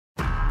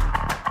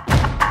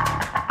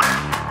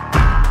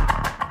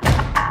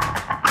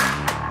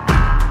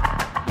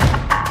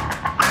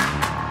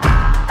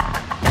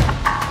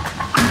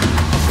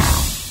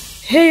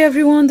Hey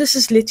everyone, this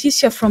is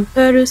Leticia from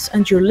Paris,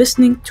 and you're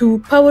listening to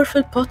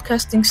Powerful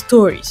Podcasting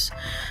Stories,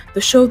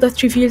 the show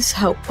that reveals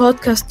how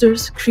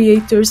podcasters,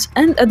 creators,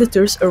 and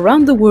editors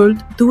around the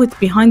world do it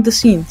behind the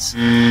scenes,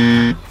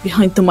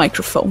 behind the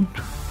microphone.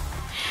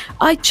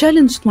 I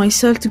challenged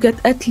myself to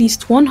get at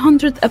least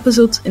 100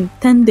 episodes in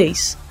 10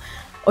 days.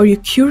 Are you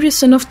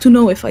curious enough to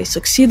know if I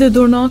succeeded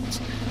or not?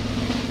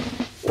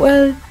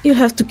 Well, you'll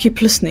have to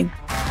keep listening.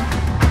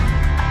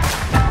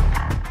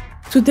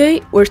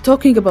 Today, we're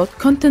talking about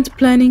content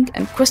planning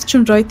and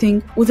question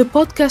writing with a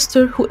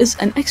podcaster who is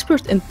an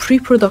expert in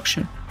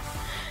pre-production.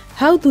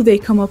 How do they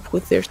come up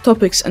with their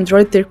topics and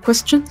write their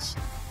questions?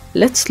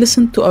 Let's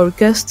listen to our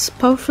guest's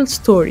powerful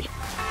story.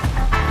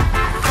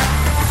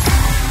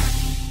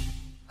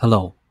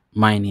 Hello,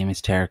 my name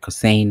is Tarek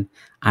Hossain.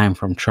 I'm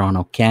from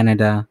Toronto,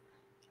 Canada.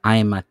 I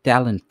am a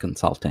talent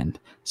consultant,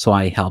 so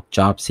I help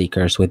job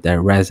seekers with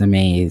their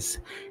resumes,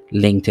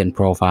 LinkedIn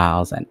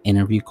profiles, and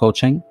interview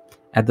coaching.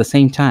 At the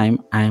same time,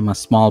 I am a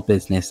small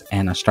business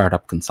and a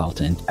startup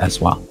consultant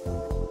as well.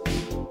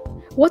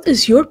 What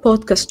is your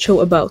podcast show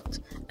about,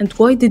 and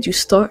why did you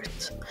start?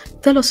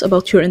 Tell us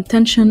about your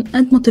intention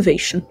and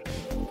motivation.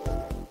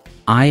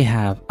 I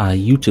have a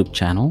YouTube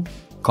channel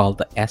called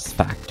The S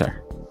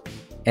Factor,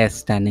 S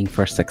standing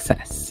for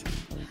success.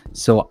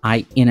 So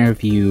I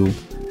interview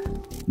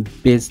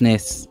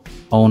business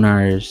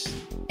owners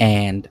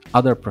and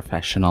other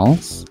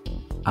professionals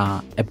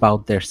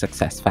about their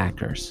success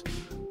factors,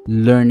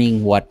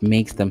 learning what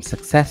makes them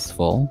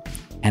successful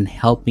and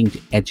helping to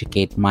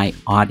educate my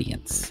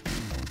audience.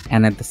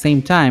 And at the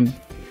same time,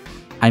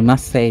 I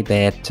must say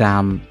that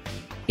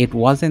it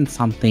wasn't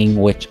something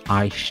which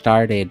I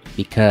started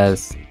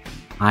because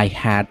I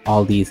had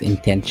all these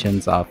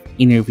intentions of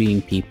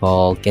interviewing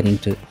people, getting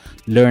to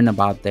learn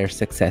about their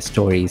success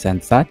stories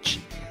and such.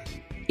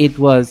 It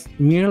was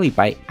merely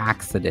by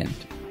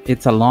accident.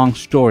 It's a long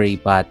story,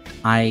 but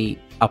I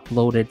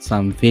uploaded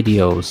some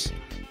videos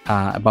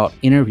about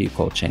interview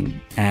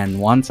coaching, and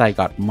once I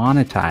got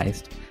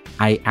monetized,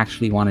 I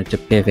actually wanted to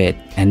pivot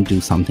and do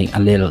something a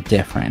little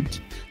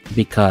different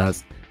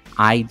because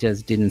I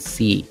just didn't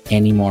see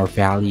any more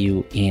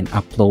value in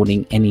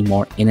uploading any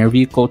more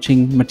interview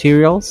coaching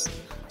materials.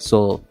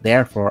 So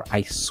therefore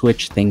I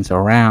switched things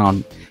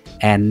around,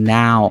 and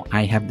now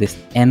I have this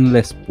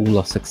endless pool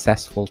of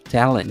successful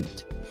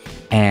talent,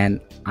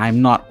 and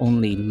I'm not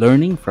only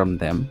learning from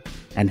them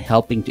and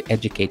helping to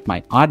educate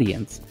my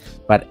audience,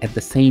 but at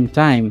the same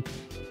time,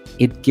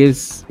 it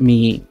gives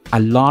me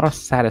a lot of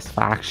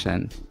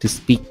satisfaction to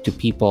speak to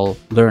people,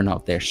 learn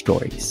of their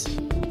stories.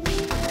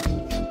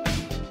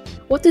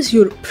 What is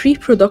your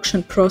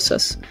pre-production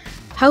process?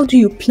 How do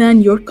you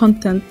plan your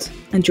content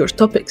and your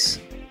topics?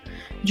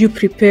 Do you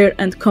prepare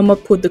and come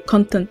up with the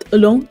content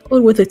alone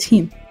or with a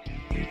team?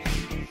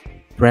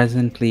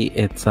 Presently,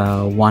 it's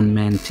a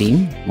one-man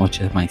team,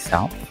 which is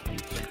myself.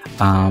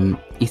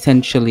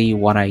 Essentially,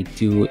 what I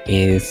do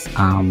is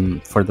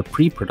for the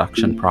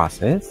pre-production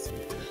process,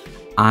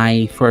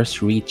 I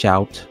first reach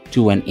out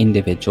to an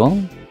individual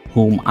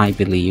whom I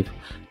believe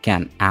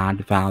can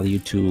add value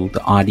to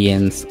the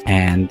audience,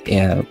 and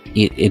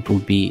it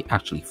would be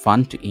actually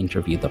fun to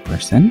interview the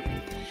person.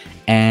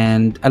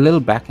 And a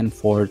little back and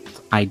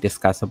forth, I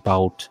discuss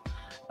about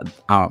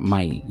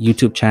my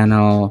YouTube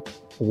channel,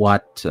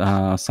 what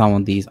some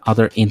of these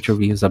other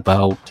interviews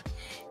about.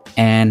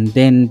 And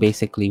then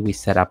basically we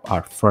set up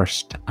our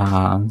first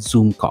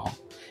Zoom call.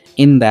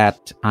 In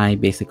that, I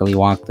basically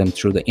walk them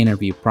through the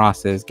interview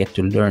process, get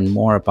to learn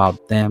more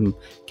about them,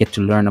 get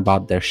to learn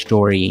about their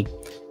story.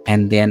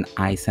 And then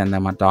I send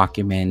them a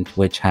document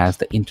which has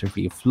the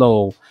interview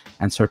flow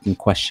and certain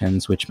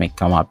questions which may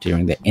come up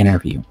during the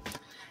interview.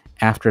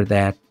 After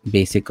that,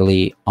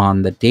 basically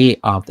on the day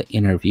of the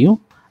interview,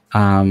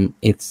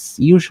 it's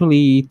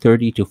usually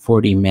 30 to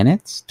 40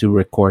 minutes to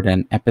record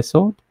an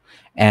episode.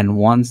 And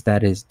once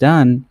that is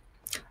done,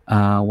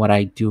 what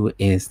I do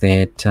is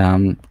that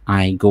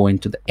I go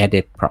into the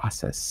edit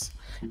process.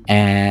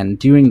 And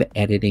during the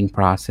editing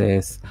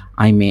process,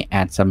 I may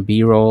add some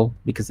B-roll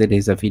because it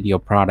is a video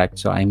product.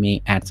 So I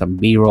may add some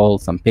B-roll,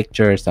 some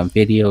pictures, some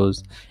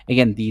videos.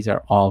 Again, these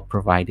are all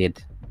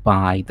provided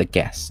by the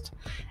guest.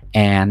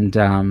 And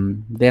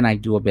then I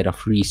do a bit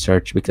of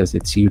research because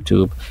it's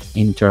YouTube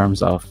in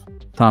terms of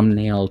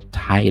thumbnail,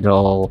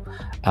 title,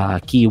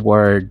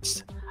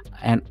 keywords,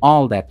 and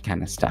all that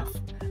kind of stuff.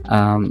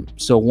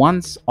 So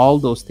once all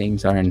those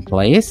things are in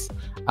place,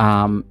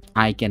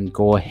 I can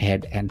go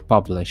ahead and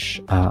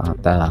publish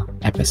the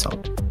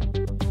episode.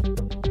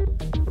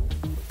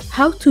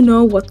 How to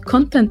know what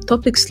content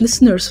topics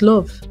listeners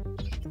love?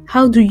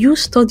 How do you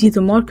study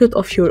the market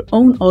of your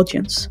own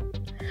audience?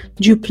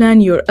 Do you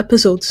plan your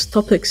episodes'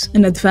 topics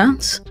in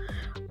advance?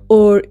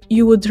 Or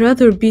you would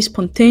rather be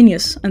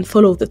spontaneous and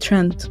follow the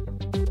trend?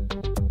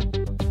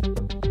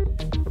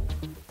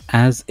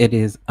 As it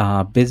is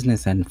a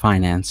business and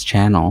finance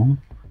channel,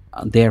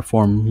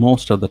 therefore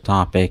most of the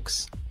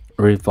topics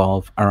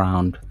revolve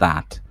around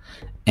that.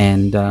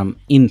 And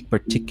in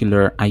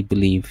particular, I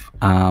believe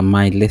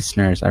my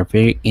listeners are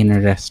very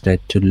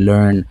interested to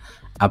learn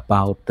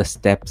about the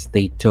steps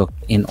they took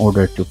in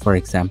order to, for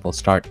example,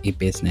 start a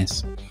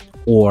business,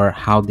 or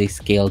how they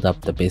scaled up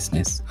the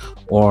business,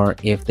 or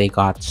if they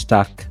got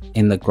stuck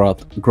in the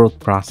growth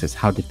process,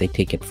 how did they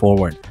take it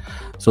forward.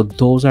 So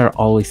those are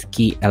always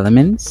key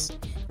elements.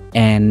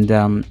 And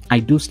I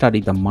do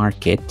study the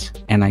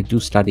market, and I do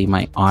study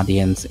my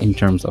audience in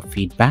terms of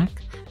feedback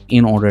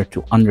in order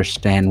to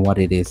understand what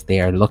it is they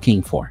are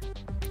looking for.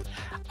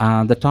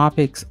 The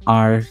topics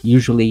are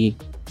usually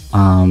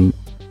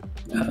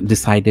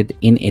decided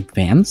in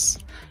advance,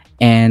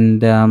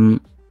 and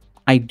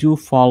I do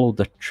follow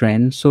the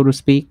trend, so to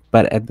speak,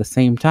 but at the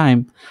same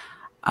time,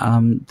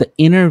 the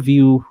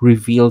interview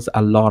reveals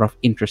a lot of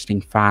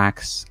interesting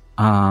facts,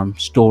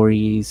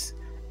 stories,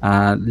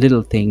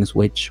 little things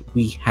which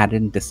we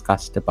hadn't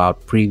discussed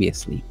about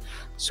previously.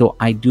 So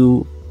I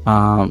do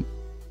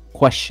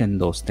question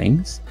those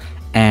things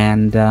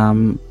and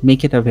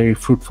make it a very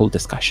fruitful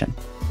discussion.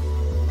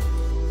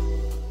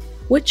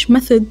 Which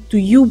method do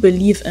you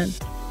believe in?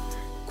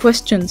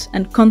 Questions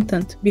and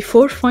content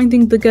before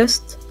finding the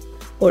guest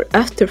or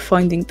after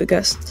finding the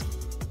guest?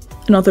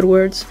 In other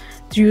words,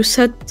 do you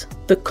set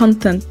the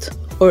content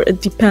or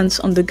it depends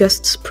on the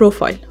guest's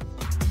profile?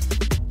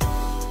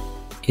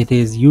 It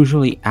is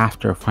usually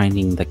after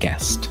finding the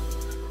guest.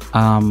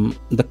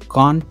 The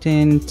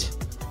content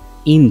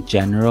in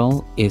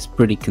general is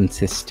pretty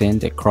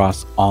consistent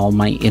across all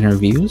my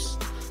interviews,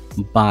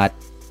 but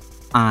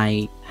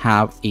I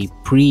have a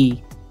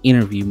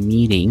pre-interview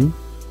meeting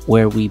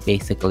where we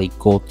basically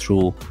go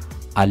through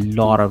a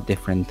lot of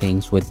different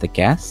things with the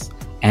guests,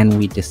 and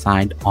we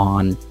decide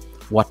on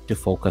what to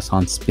focus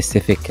on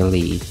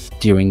specifically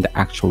during the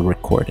actual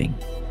recording.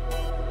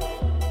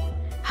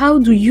 How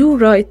do you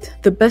write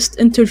the best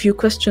interview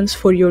questions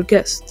for your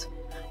guest?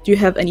 Do you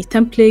have any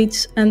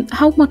templates, and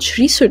how much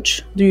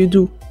research do you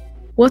do?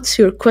 What's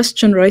your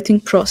question writing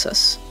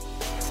process?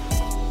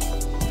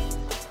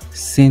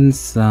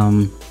 Since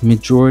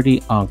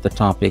majority of the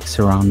topics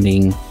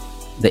surrounding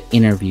the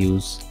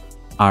interviews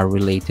are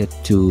related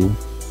to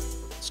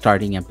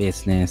starting a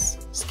business,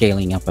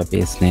 scaling up a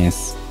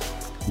business,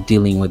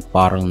 dealing with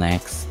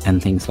bottlenecks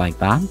and things like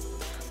that,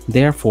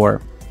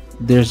 therefore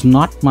there's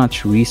not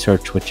much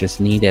research which is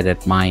needed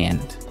at my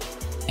end.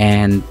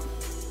 And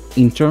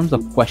in terms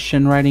of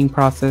question writing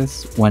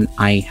process, when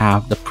I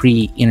have the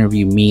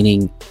pre-interview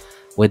meeting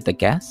with the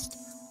guest,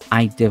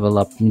 I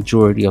develop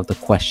majority of the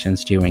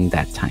questions during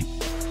that time.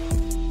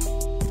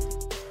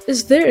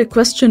 Is there a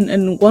question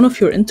in one of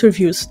your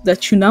interviews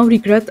that you now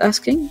regret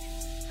asking?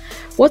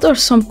 What are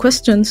some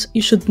questions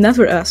you should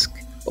never ask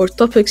or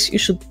topics you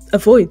should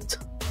avoid?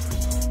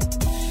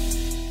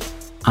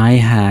 I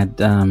had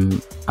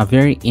a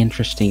very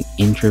interesting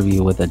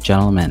interview with a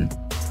gentleman,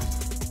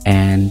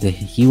 and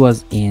he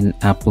was in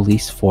a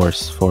police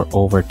force for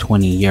over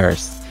 20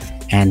 years,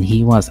 and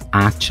he was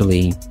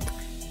actually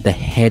the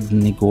head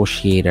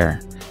negotiator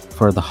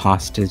for the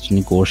hostage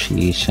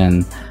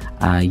negotiation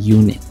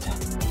unit.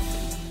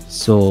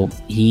 So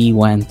he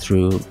went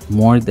through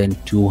more than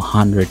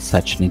 200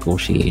 such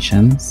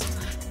negotiations,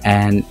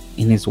 and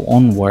in his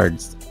own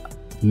words,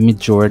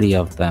 majority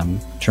of them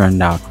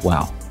turned out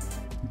well.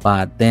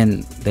 But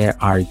then there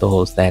are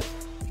those that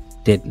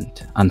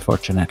didn't,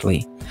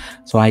 unfortunately.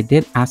 So I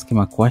did ask him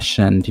a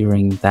question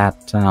during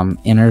that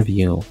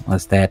interview,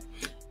 was that,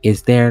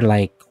 is there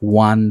like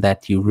one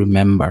that you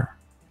remember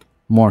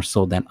more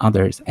so than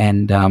others?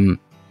 And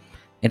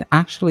it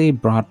actually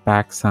brought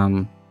back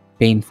some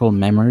painful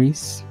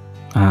memories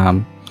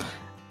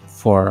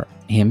for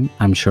him,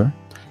 I'm sure.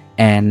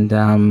 And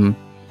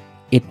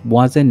it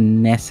wasn't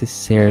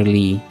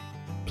necessarily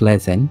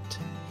pleasant.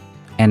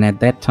 And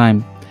at that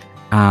time,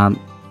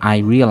 I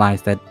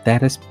realized that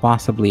that is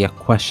possibly a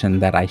question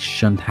that I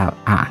shouldn't have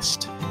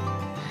asked.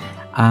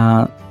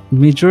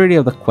 Majority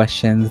of the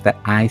questions that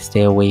I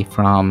stay away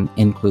from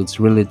includes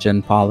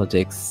religion,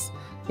 politics,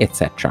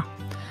 etc.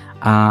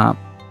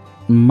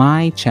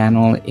 My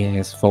channel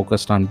is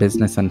focused on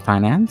business and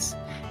finance,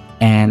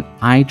 and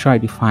I try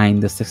to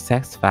find the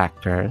success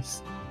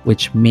factors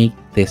which make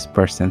this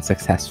person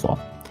successful,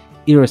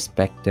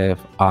 irrespective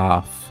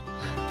of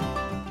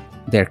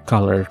their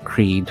color,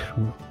 creed,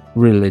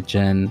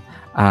 religion,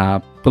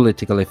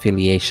 political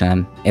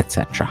affiliation,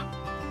 etc.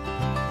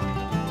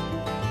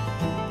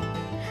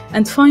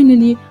 And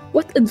finally,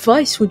 what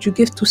advice would you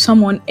give to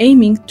someone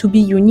aiming to be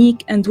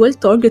unique and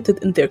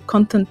well-targeted in their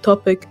content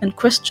topic and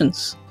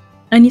questions?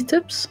 Any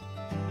tips?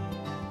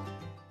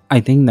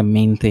 I think the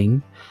main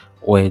thing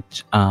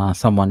which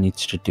someone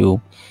needs to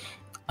do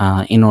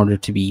in order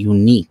to be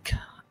unique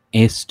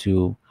is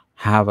to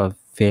have a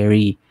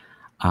very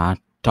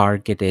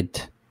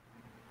targeted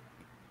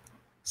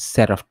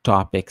set of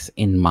topics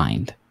in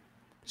mind.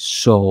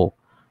 So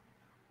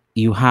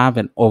you have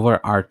an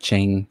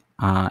overarching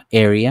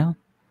area.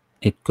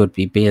 It could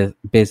be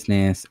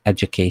business,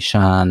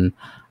 education,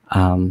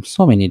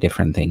 so many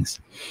different things.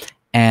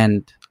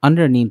 And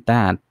underneath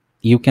that,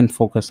 you can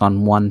focus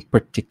on one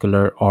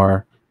particular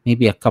or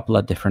maybe a couple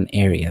of different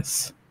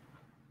areas.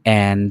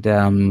 And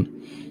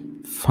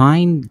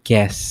find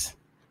guests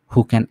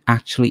who can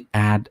actually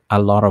add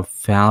a lot of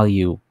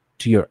value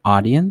to your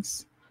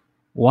audience,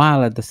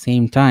 while at the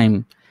same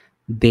time,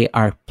 they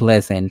are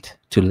pleasant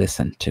to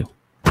listen to.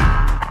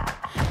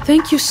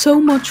 Thank you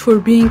so much for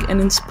being an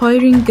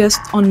inspiring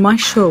guest on my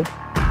show.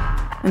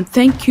 And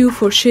thank you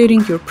for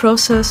sharing your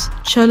process,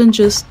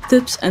 challenges,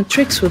 tips, and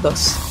tricks with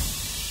us.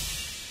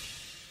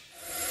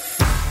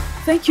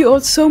 Thank you all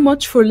so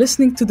much for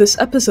listening to this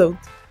episode.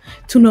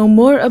 To know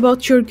more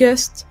about your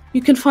guest,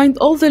 you can find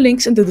all the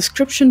links in the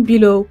description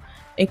below,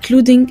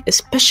 including a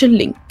special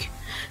link.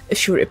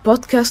 If you're a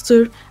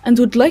podcaster and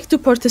would like to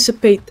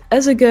participate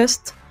as a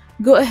guest,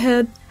 go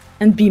ahead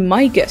and be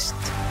my guest.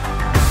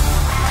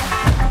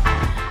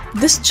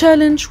 This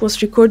challenge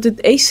was recorded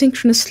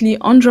asynchronously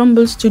on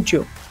Rumble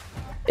Studio.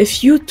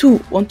 If you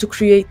too want to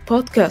create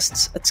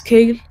podcasts at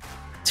scale,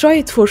 try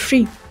it for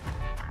free.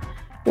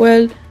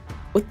 Well,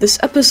 with this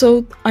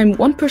episode, I'm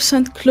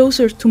 1%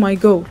 closer to my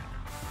goal.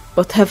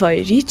 But have I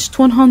reached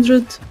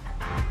 100?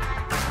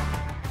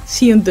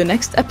 See you in the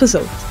next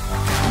episode.